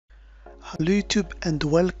Hello YouTube and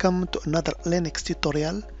welcome to another Linux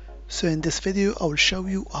tutorial. So in this video I will show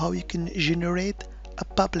you how you can generate a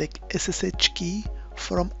public SSH key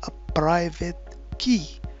from a private key.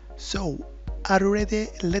 So are you ready?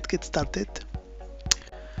 Let's get started.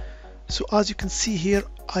 So as you can see here,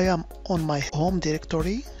 I am on my home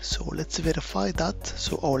directory. So let's verify that.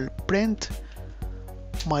 So I will print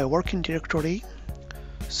my working directory.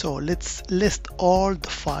 So let's list all the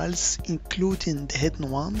files including the hidden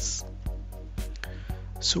ones.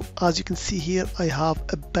 So as you can see here, I have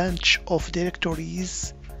a bunch of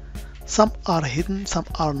directories. Some are hidden, some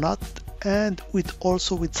are not, and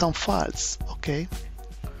also with some files. Okay.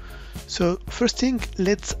 So first thing,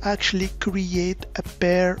 let's actually create a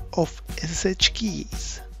pair of SSH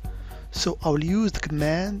keys. So I will use the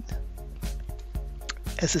command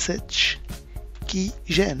ssh-keygen.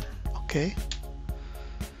 Okay.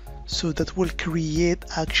 So that will create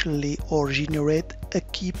actually or generate a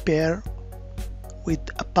key pair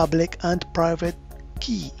with a public and private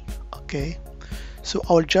key. Okay, so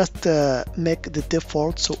I'll just make the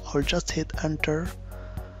default, so I'll just hit enter.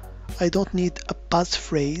 I don't need a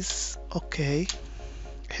passphrase. Okay,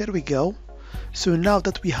 here we go. So now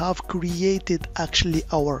that we have created actually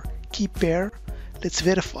our key pair, let's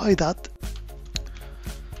verify that.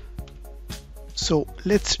 So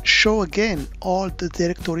let's show again all the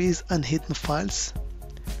directories and hidden files,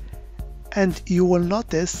 and you will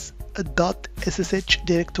notice a .ssh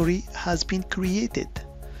directory has been created.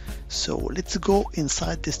 So let's go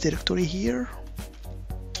inside this directory here.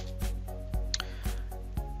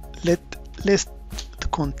 Let's list the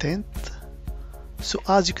content. So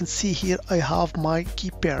as you can see here, I have my key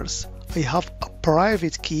pairs. I have a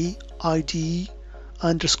private key ID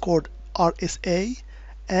underscore RSA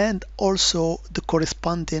and also the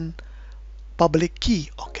corresponding public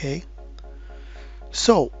key. Okay.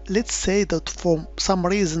 So let's say that for some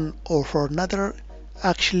reason or for another,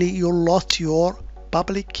 actually you lost your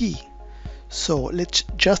public key. So let's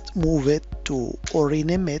just move it to or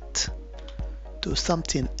rename it to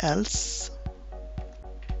something else.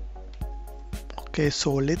 Okay,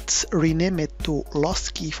 so let's rename it to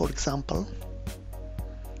lost key, for example.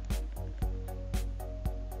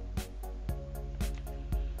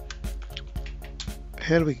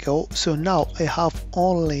 Here we go. So now I have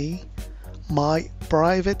only my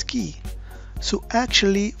private key. So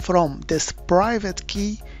actually from this private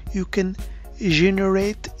key you can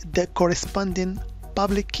generate the corresponding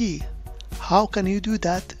public key. How can you do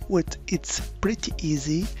that? Well, it's pretty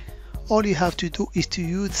easy. All you have to do is to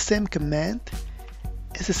use the same command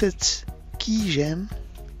ssh-keygen,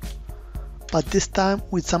 but this time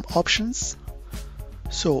with some options.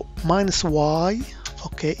 So -y,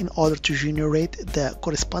 okay, in order to generate the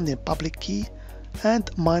corresponding public key, and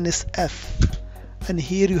 -f, and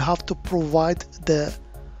here you have to provide the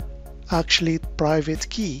actually private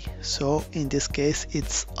key. So in this case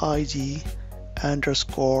it's ID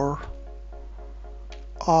underscore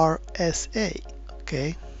RSA.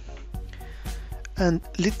 Okay, and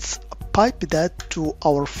let's pipe that to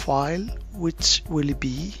our file, which will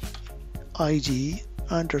be ID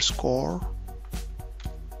underscore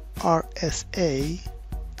RSA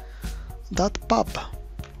dot pub.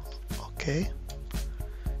 Okay,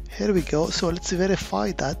 here we go. So let's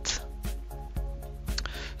verify that.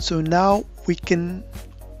 So now we can,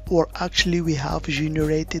 or actually we have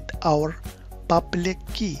generated our public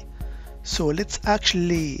key. So let's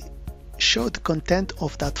actually show the content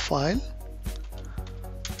of that file.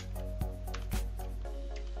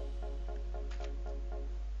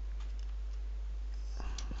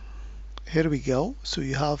 Here we go. So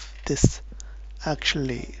you have this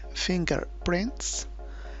actually fingerprints,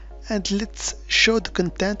 and let's show the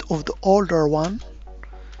content of the older one,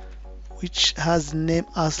 which has name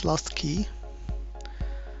as lost key.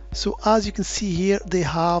 So as you can see here, they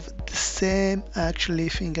have the same actually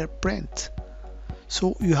fingerprint.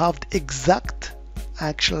 So you have the exact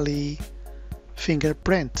actually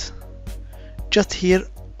fingerprint. Just here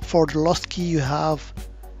for the lost key you have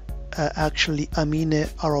actually Amine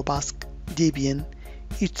Arabesque Debian.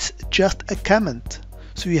 It's just a comment.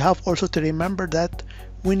 So you have also to remember that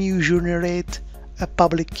when you generate a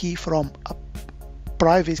public key from a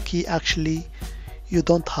private key, actually you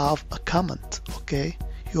don't have a comment. Okay,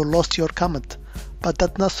 you lost your comment, but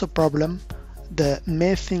that's not the problem. The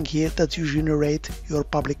main thing here that you generate your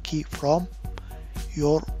public key from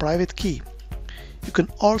your private key. You can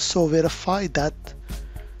also verify that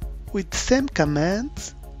with the same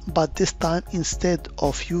commands, but this time instead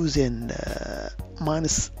of using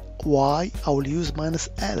 -y, I will use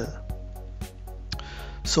 -l.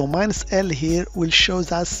 So -l here will show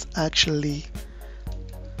us actually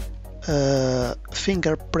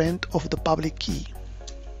fingerprint of the public key.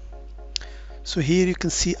 So here you can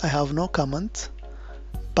see I have no comment,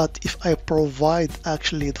 but if I provide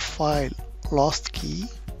actually the file lost key,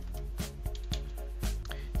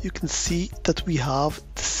 you can see that we have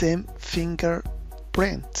the same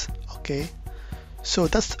fingerprint. Okay, so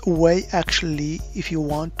that's a way actually if you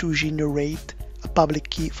want to generate a public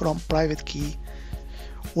key from private key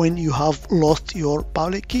when you have lost your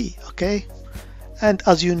public key. Okay, and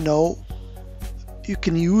as you know, you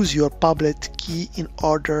can use your public key in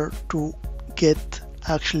order to get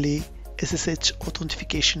actually SSH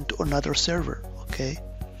authentication to another server. Okay,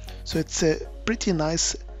 so it's a pretty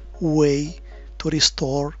nice way to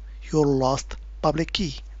restore your lost public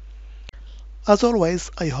key. As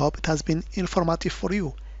always, I hope it has been informative for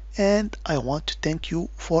you, and I want to thank you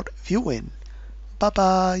for viewing. Bye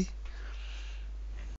bye.